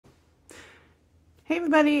Hey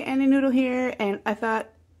everybody, Annie Noodle here, and I thought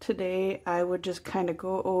today I would just kind of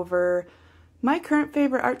go over my current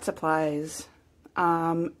favorite art supplies.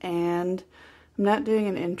 And I'm not doing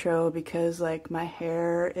an intro because like my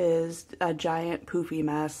hair is a giant poofy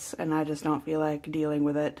mess and I just don't feel like dealing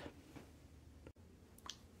with it.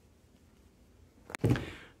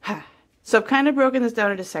 So I've kind of broken this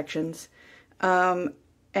down into sections, and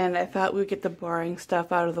I thought we'd get the boring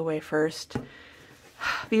stuff out of the way first.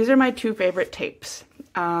 These are my two favorite tapes,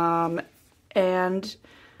 and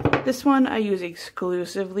this one I use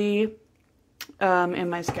exclusively in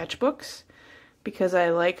my sketchbooks because I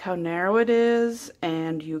like how narrow it is,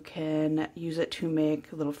 and you can use it to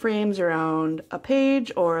make little frames around a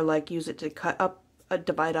page or like use it to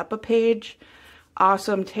divide up a page.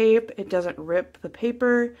 Awesome tape. It doesn't rip the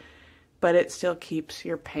paper, but it still keeps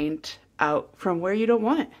your paint out from where you don't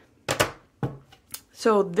want it.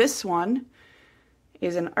 So this one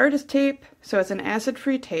is an artist tape, so it's an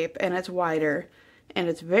acid-free tape and it's wider and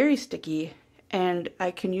it's very sticky, and I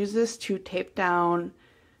can use this to tape down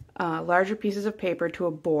larger pieces of paper to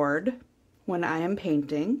a board when I am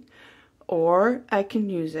painting, or I can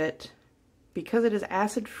use it, because it is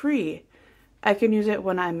acid-free, I can use it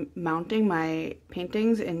when I'm mounting my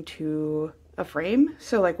paintings into a frame.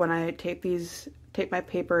 So like when I tape my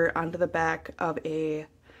paper onto the back of a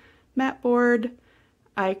mat board,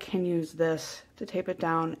 I can use this to tape it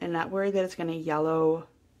down and not worry that it's going to yellow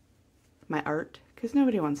my art, because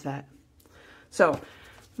nobody wants that. So,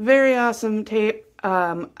 very awesome tape.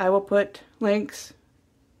 I will put links.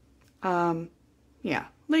 Yeah,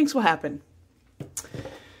 links will happen.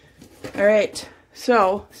 Alright,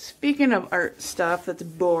 so speaking of art stuff that's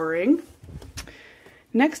boring,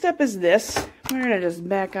 next up is this. We're going to just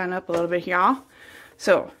back on up a little bit here.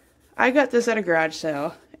 So, I got this at a garage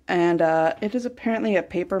sale. And it is apparently a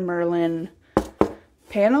paper Merlin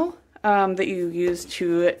panel that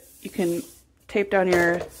you can tape down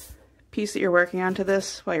your piece that you're working on to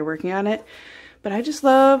this while you're working on it. But I just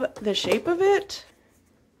love the shape of it.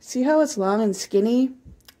 See how it's long and skinny?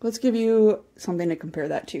 Let's give you something to compare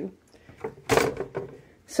that to.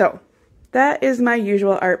 So, that is my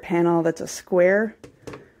usual art panel that's a square.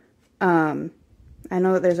 I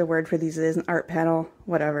know that there's a word for these. It is an art panel,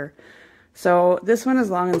 whatever. So this one is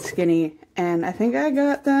long and skinny, and I think I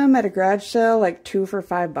got them at a garage sale, like 2 for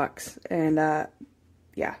 $5. And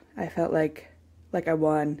yeah, I felt like I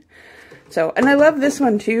won. So, and I love this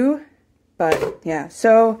one too, but yeah,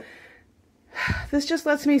 so this just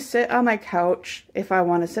lets me sit on my couch. If I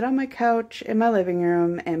want to sit on my couch in my living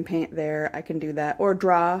room and paint there, I can do that, or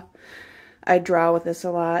draw. I draw with this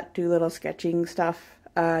a lot, do little sketching stuff.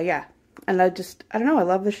 Yeah, and I don't know, I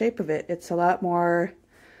love the shape of it. It's a lot more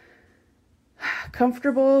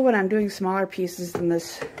comfortable when I'm doing smaller pieces than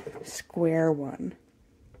this square one.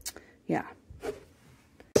 Yeah.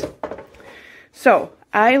 So,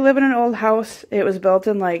 I live in an old house. It was built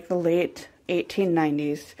in like the late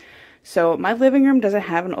 1890s. So, my living room doesn't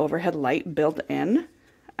have an overhead light built in.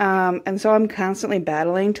 And so I'm constantly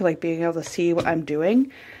battling to like being able to see what I'm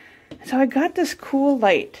doing. So I got this cool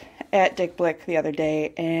light at Dick Blick the other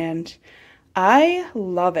day, and I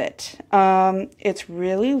love it. It's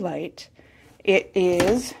really light. It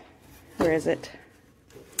is, where is it?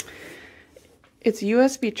 It's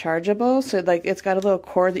USB chargeable, so like it's got a little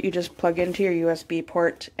cord that you just plug into your USB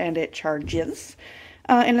port and it charges.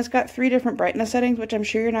 And it's got 3 different brightness settings, which I'm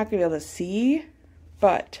sure you're not going to be able to see,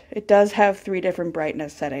 but it does have 3 different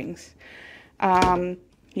brightness settings.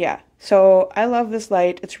 Yeah, so I love this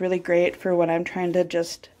light. It's really great for when I'm trying to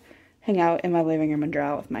just hang out in my living room and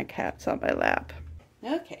draw with my cats on my lap.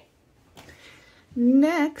 Okay.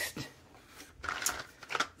 Next,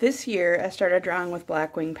 this year I started drawing with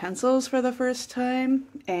black wing pencils for the first time,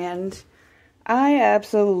 and I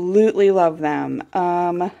absolutely love them.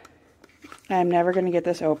 I'm never going to get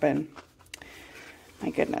this open.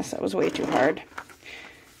 My goodness, that was way too hard.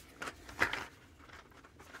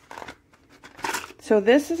 So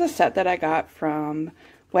this is a set that I got from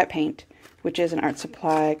Wet Paint, which is an art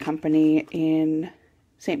supply company in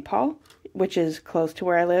St. Paul, which is close to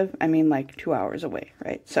where I live. I mean, like 2 hours away,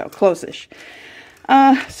 right? So close-ish.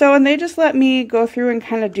 And they just let me go through and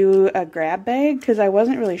kind of do a grab bag because I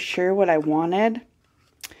wasn't really sure what I wanted.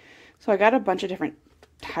 So I got a bunch of different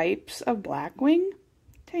types of blackwing.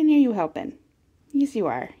 Tanya, you helping? Yes, you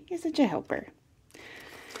are. You're such a helper.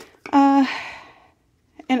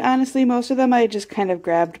 And honestly, most of them I just kind of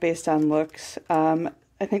grabbed based on looks.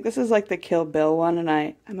 I think this is like the Kill Bill one, and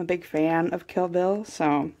I'm a big fan of Kill Bill,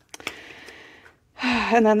 so.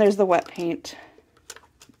 And then there's the Wet Paint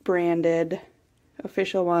branded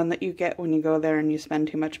official one that you get when you go there and you spend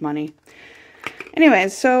too much money.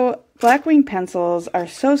 Anyways, so Blackwing pencils are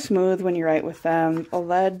so smooth when you write with them. The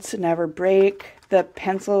leads never break. The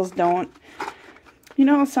pencils don't, you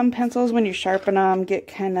know, some pencils when you sharpen them get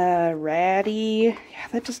kind of ratty. Yeah,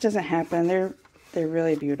 that just doesn't happen. They're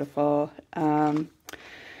really beautiful. And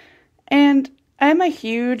I'm a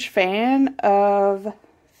huge fan of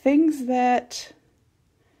things that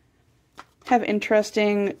have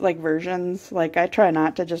interesting, like, versions. Like, I try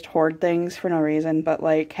not to just hoard things for no reason, but,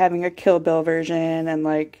 like, having a Kill Bill version and,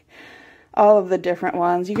 like, all of the different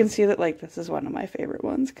ones. You can see that, like, this is one of my favorite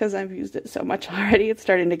ones because I've used it so much already. It's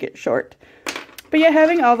starting to get short. But yeah,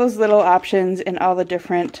 having all those little options and all the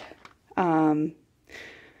different,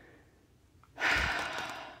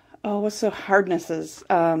 hardnesses,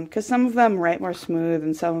 because some of them write more smooth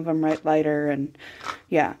and some of them write lighter, and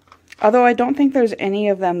yeah. Although I don't think there's any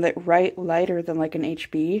of them that write lighter than like an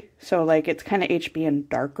HB, so like it's kind of HB and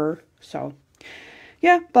darker, so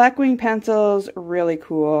yeah, Blackwing pencils, really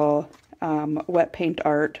cool. Wet paint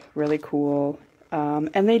art, really cool.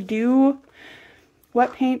 And they do,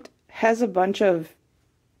 wet paint has a bunch of,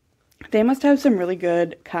 they must have some really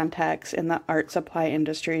good contacts in the art supply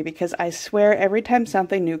industry, because I swear every time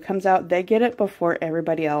something new comes out, they get it before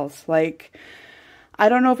everybody else. Like, I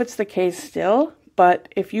don't know if it's the case still, but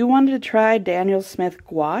if you wanted to try Daniel Smith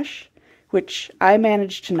gouache, which I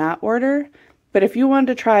managed to not order, but if you wanted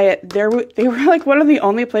to try it, they were like one of the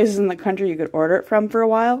only places in the country you could order it from for a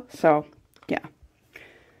while, so yeah.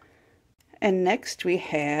 And next we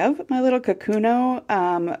have my little Kakuno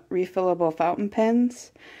refillable fountain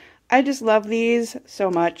pens. I just love these so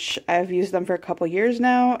much. I've used them for a couple years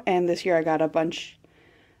now, and this year I got a bunch.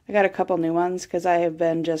 I got a couple new ones because I have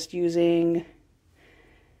been just using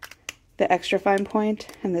the extra fine point,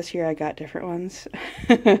 and this year I got different ones.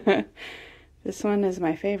 This one is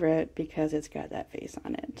my favorite because it's got that face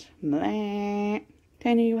on it. Blah.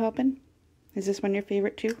 Tiny, you helping? Is this one your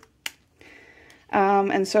favorite too?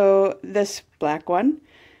 And so this black one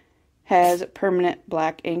has permanent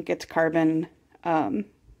black ink. It's carbon, oh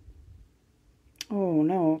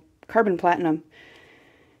no, carbon platinum.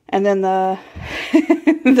 And then the,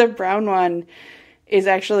 the brown one is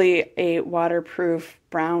actually a waterproof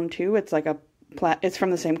brown too. It's like it's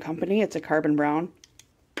from the same company. It's a carbon brown.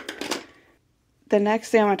 The next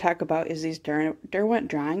thing I want to talk about is these Derwent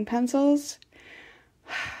drawing pencils.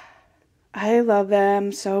 I love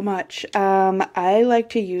them so much. I like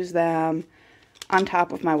to use them on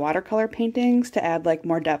top of my watercolor paintings to add like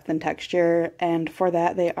more depth and texture, and for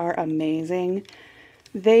that they are amazing.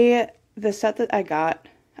 The set that I got,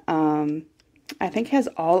 I think has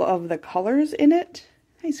all of the colors in it.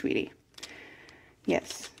 Hi, sweetie.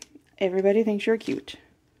 Yes, everybody thinks you're cute.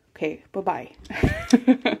 Okay, bye-bye.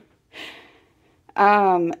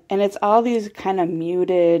 And it's all these kind of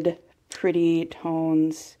muted, pretty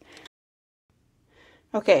tones.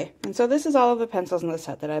 Okay, and so this is all of the pencils in the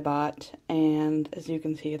set that I bought, and as you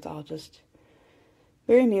can see, it's all just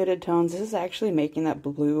very muted tones. This is actually making that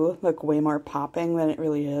blue look way more popping than it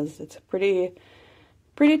really is. It's a pretty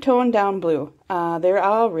toned down blue. They're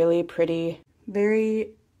all really pretty, very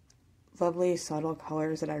lovely, subtle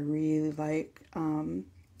colors that I really like to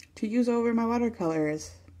use over my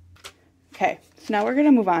watercolors. Okay, so now we're going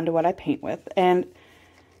to move on to what I paint with, and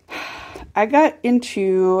I got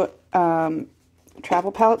into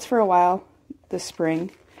travel palettes for a while this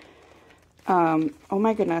spring. Oh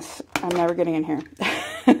my goodness, I'm never getting in here.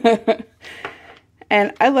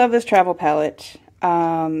 And I love this travel palette.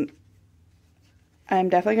 I'm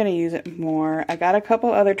definitely going to use it more. I got a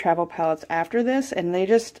couple other travel palettes after this, and they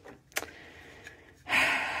just,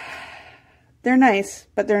 they're nice,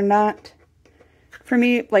 but they're not, for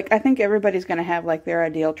me, like, I think everybody's going to have like their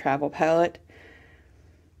ideal travel palette.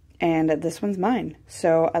 And this one's mine.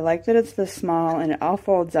 So I like that it's this small and it all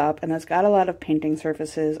folds up and it's got a lot of painting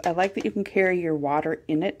surfaces. I like that you can carry your water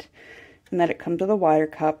in it and that it comes with a water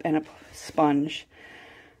cup and a sponge.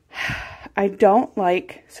 I don't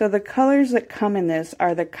like, so the colors that come in this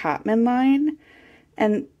are the Cotman line,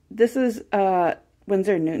 and this is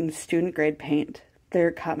Winsor & Newton's student grade paint.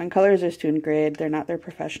 Their Cotman colors are student grade, they're not their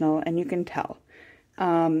professional, and you can tell.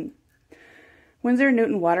 Winsor &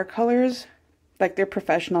 Newton watercolors, like their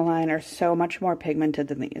professional line, are so much more pigmented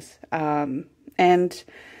than these. And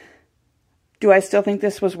do I still think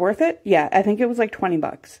this was worth it? Yeah, I think it was like 20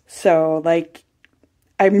 bucks. So like,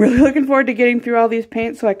 I'm really looking forward to getting through all these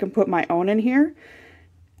paints so I can put my own in here.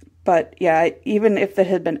 But yeah, even if it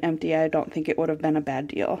had been empty, I don't think it would have been a bad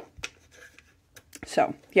deal.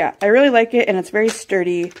 So yeah, I really like it, and it's very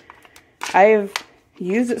sturdy. I've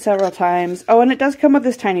used it several times. Oh, and it does come with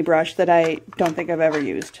this tiny brush that I don't think I've ever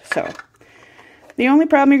used. So The only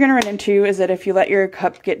problem you're going to run into is that if you let your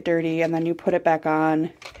cup get dirty and then you put it back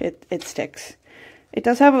on, it sticks. It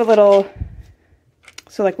does have a little,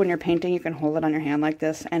 so like when you're painting, you can hold it on your hand like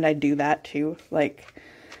this, and I do that too, like,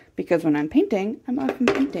 because when I'm painting, I'm often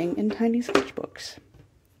painting in tiny sketchbooks,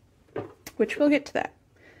 which we'll get to that.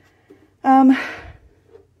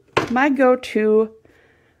 My go-to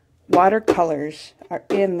watercolors are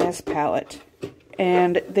in this palette,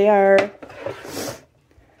 and they are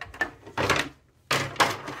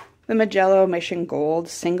the Magello Mission Gold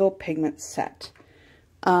single pigment set.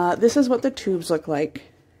 This is what the tubes look like.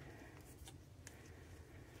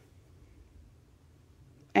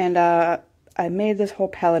 And I made this whole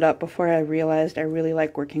palette up before I realized I really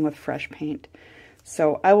like working with fresh paint.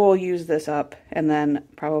 So I will use this up and then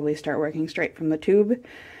probably start working straight from the tube.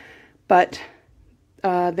 But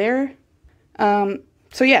so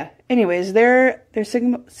yeah, anyways, their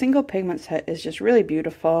single pigment set is just really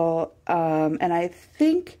beautiful. And I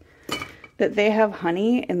think that they have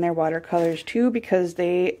honey in their watercolors too, because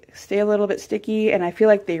they stay a little bit sticky and I feel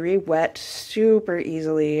like they re-wet super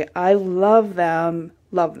easily. I love them,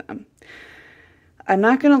 love them. I'm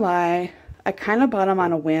not gonna lie, I kind of bought them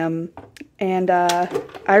on a whim, and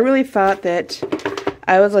I really thought that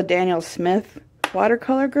I was a Daniel Smith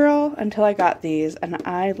watercolor girl until I got these, and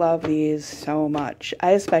I love these so much.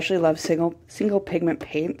 I especially love single pigment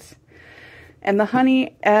paints. And the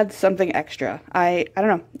honey adds something extra. I don't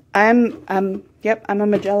know. I'm a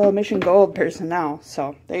Magello Mission Gold person now.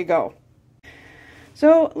 So there you go.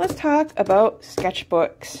 So let's talk about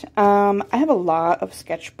sketchbooks. I have a lot of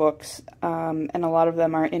sketchbooks, and a lot of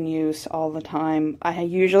them are in use all the time. I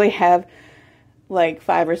usually have like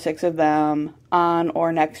 5 or 6 of them on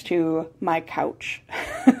or next to my couch.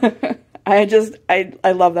 I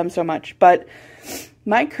love them so much. But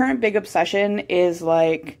my current big obsession is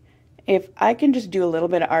like, if I can just do a little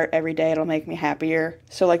bit of art every day, it'll make me happier.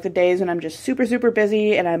 So like the days when I'm just super, super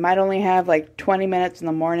busy and I might only have like 20 minutes in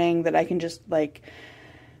the morning that I can just like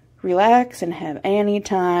relax and have Annie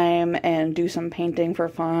time and do some painting for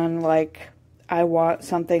fun. Like, I want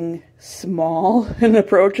something small and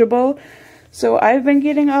approachable. So I've been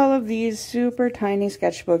getting all of these super tiny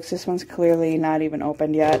sketchbooks. This one's clearly not even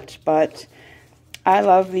opened yet, but I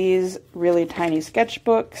love these really tiny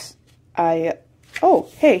sketchbooks. Oh,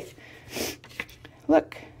 hey.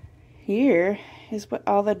 Look, here is what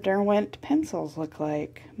all the Derwent pencils look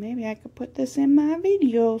like. Maybe I could put this in my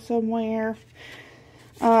video somewhere.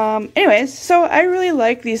 Anyways, so I really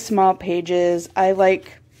like these small pages. I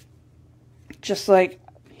like, just like,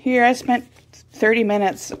 here I spent 30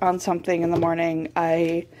 minutes on something in the morning.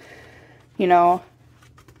 I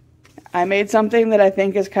made something that I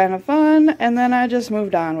think is kind of fun, and then I just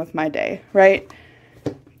moved on with my day, right?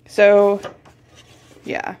 So,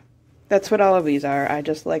 yeah. That's what all of these are. I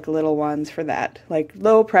just like little ones for that. Like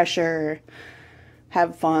low pressure,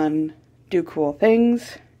 have fun, do cool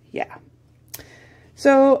things. Yeah.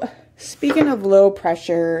 So speaking of low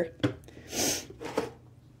pressure,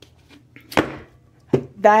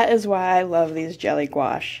 that is why I love these jelly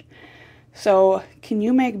gouache. So can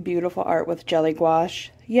you make beautiful art with jelly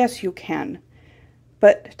gouache? Yes, you can.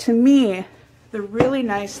 But to me, the really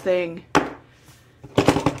nice thing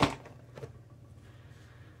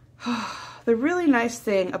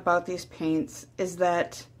about these paints is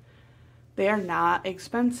that they are not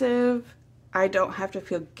expensive. I don't have to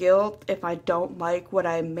feel guilt if I don't like what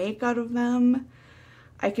I make out of them.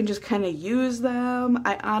 I can just kind of use them.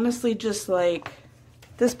 I honestly just like,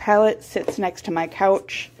 this palette sits next to my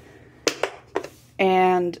couch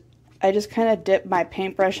and I just kind of dip my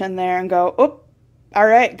paintbrush in there and go, oh, all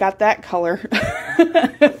right, got that color.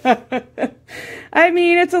 I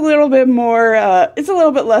mean, it's a little bit more, it's a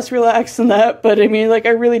little bit less relaxed than that, but I mean, like, I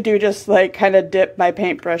really do just, like, kind of dip my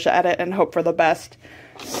paintbrush at it and hope for the best.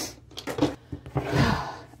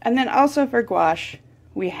 And then also for gouache,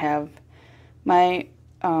 we have my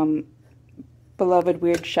beloved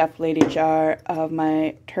Weird Chef Lady jar of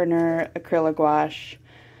my Turner acrylic gouache.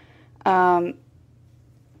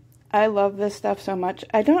 I love this stuff so much.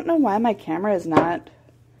 I don't know why my camera does not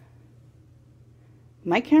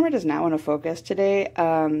want to focus today.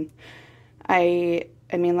 I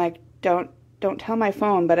mean, like, don't tell my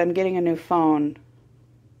phone, but I'm getting a new phone.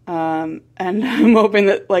 And I'm hoping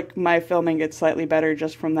that, like, my filming gets slightly better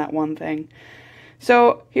just from that one thing.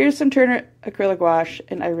 So here's some Turner acrylic gouache,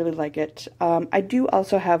 and I really like it. I do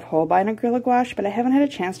also have Holbein acrylic gouache, but I haven't had a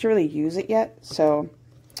chance to really use it yet, so.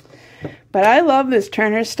 But I love this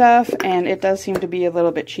Turner stuff, and it does seem to be a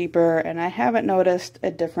little bit cheaper, and I haven't noticed a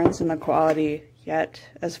difference in the quality yet,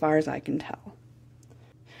 as far as I can tell.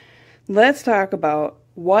 Let's talk about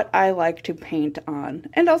what I like to paint on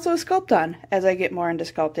and also sculpt on as I get more into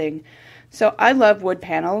sculpting. So I love wood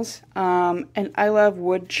panels, and I love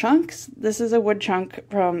wood chunks. This is a wood chunk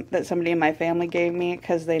that somebody in my family gave me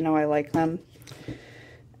because they know I like them.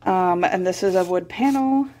 And this is a wood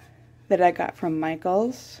panel that I got from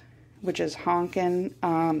Michael's, which is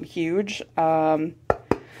honkin' huge. And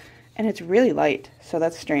it's really light, so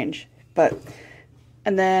that's strange.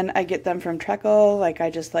 And then I get them from Trekell. Like, I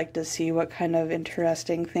just like to see what kind of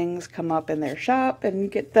interesting things come up in their shop and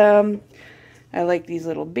get them. I like these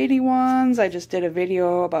little bitty ones. I just did a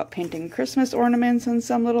video about painting Christmas ornaments on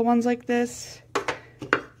some little ones like this.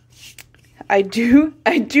 I do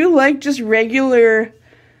like just regular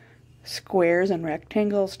squares and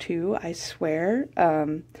rectangles too, I swear.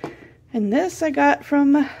 And this I got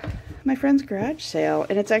from my friend's garage sale,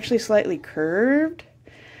 and it's actually slightly curved.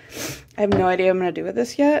 I have no idea what I'm going to do with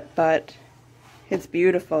this yet, but it's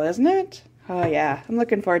beautiful, isn't it? Oh yeah, I'm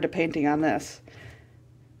looking forward to painting on this.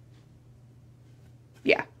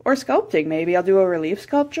 Yeah, or sculpting maybe. I'll do a relief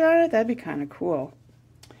sculpture on it. That'd be kind of cool.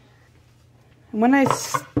 And when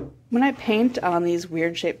I paint on these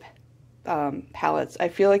weird shape palettes, I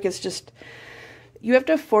feel like it's just, you have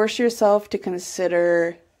to force yourself to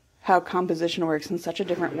consider how composition works in such a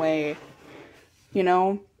different way. You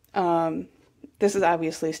know, this is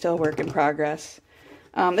obviously still work in progress.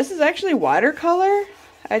 This is actually watercolor.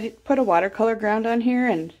 I put a watercolor ground on here,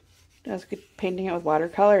 and I was painting it with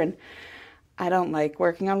watercolor, and I don't like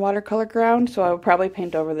working on watercolor ground, so I would probably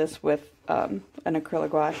paint over this with an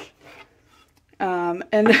acrylic gouache.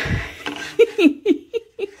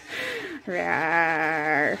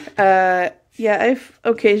 Yeah, I've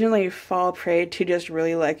occasionally fall prey to just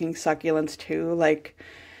really liking succulents too. Like,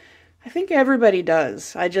 I think everybody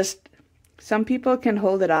does. Some people can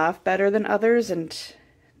hold it off better than others, and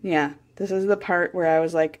yeah, this is the part where I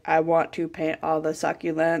was like, I want to paint all the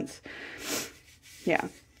succulents. Yeah.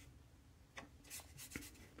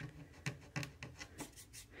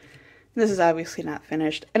 This is obviously not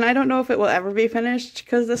finished, and I don't know if it will ever be finished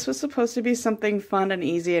because this was supposed to be something fun and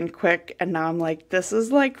easy and quick, and now I'm like, this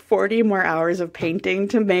is like 40 more hours of painting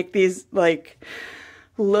to make these like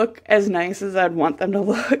look as nice as I'd want them to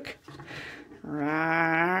look.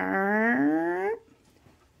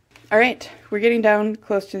 Alright, we're getting down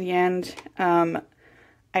close to the end. I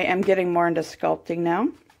am getting more into sculpting now.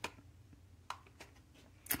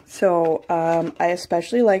 So I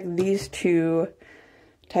especially like these two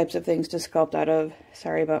types of things to sculpt out of.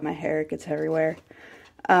 Sorry about my hair, it gets everywhere.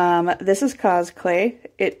 This is cosplay.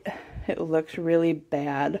 It looks really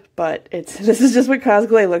bad, but this is just what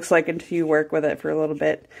cosplay looks like until you work with it for a little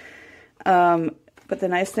bit. But the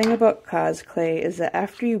nice thing about cosplay is that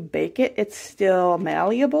after you bake it, it's still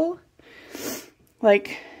malleable.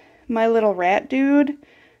 Like my little rat dude,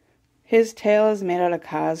 his tail is made out of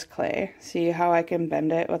cosplay. See how I can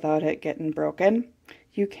bend it without it getting broken?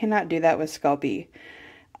 You cannot do that with Sculpey.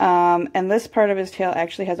 And this part of his tail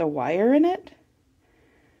actually has a wire in it.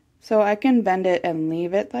 So I can bend it and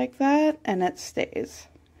leave it like that, and it stays.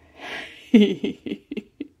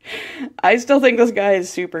 I still think this guy is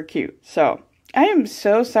super cute. So I am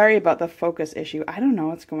so sorry about the focus issue. I don't know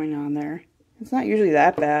what's going on there. It's not usually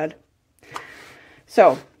that bad.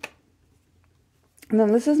 So, and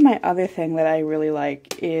then this is my other thing that I really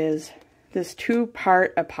like is this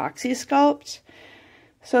 2-part epoxy sculpt.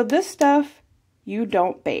 So this stuff you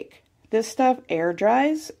don't bake. This stuff air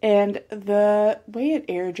dries, and the way it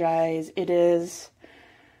air dries, it's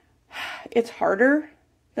harder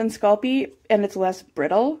than Sculpey, and it's less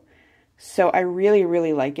brittle. So I really,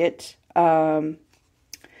 really like it. And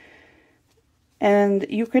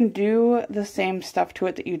you can do the same stuff to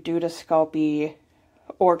it that you do to Sculpey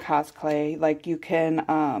or cosplay. Like you can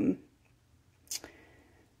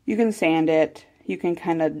sand it, you can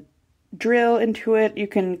kind of drill into it, you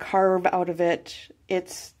can carve out of it.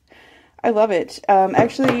 I love it.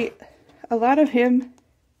 Actually, a lot of him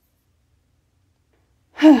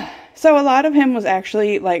was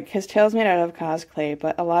actually, like, his tail's made out of cosplay,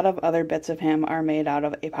 but a lot of other bits of him are made out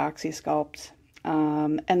of epoxy sculpts.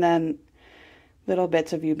 And then little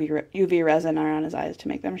bits of UV resin are on his eyes to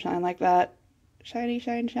make them shine like that. Shiny,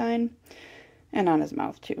 shine, shine. And on his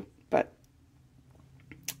mouth too. But,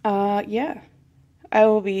 yeah. I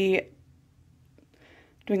will be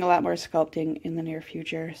doing a lot more sculpting in the near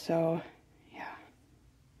future, so yeah.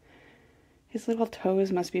 His little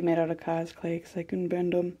toes must be made out of cosplay because I can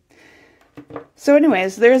bend them. So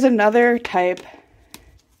anyways, there's another type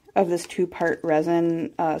of this 2-part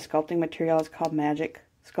resin sculpting material. It's called Magic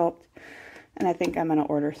Sculpt, and I think I'm going to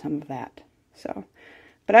order some of that. So,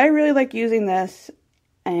 but I really like using this,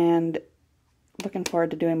 and looking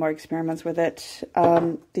forward to doing more experiments with it.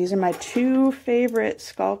 These are my two favorite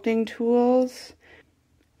sculpting tools.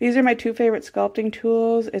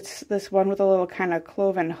 It's this one with a little kind of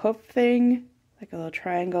cloven hoof thing, like a little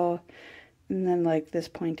triangle, and then like this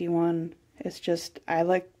pointy one. It's just, I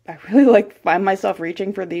really find myself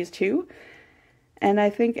reaching for these two. And I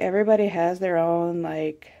think everybody has their own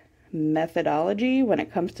like methodology when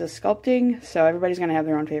it comes to sculpting, so everybody's gonna have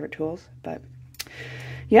their own favorite tools. But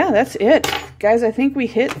yeah, that's it. Guys, I think we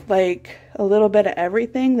hit like a little bit of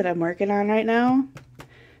everything that I'm working on right now.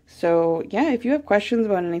 So yeah, if you have questions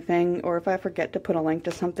about anything, or if I forget to put a link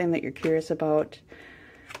to something that you're curious about,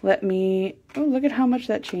 let me, oh, look at how much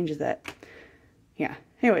that changes that. Yeah,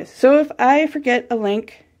 anyways, so if I forget a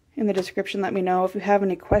link in the description, let me know. If you have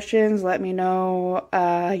any questions, let me know.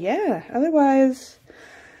 Yeah, otherwise,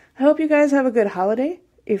 I hope you guys have a good holiday.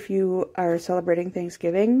 If you are celebrating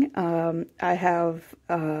Thanksgiving, I have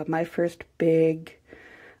my first big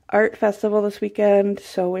art festival this weekend,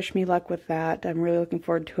 so wish me luck with that. I'm really looking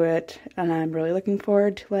forward to it, and I'm really looking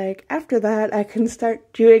forward to, like, after that, I can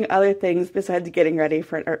start doing other things besides getting ready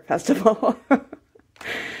for an art festival.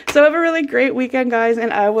 So have a really great weekend, guys,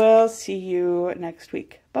 and I will see you next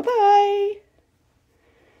week. Bye-bye!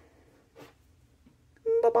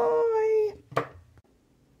 Bye-bye!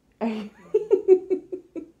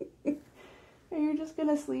 Are you just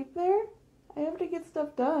gonna sleep there? I have to get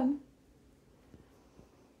stuff done.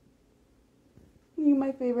 You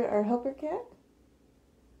my favorite art helper cat?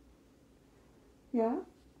 Yeah?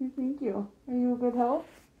 Thank you. Are you a good help?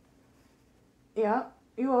 Yeah,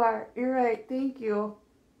 you are. You're right. Thank you.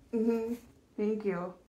 Thank you.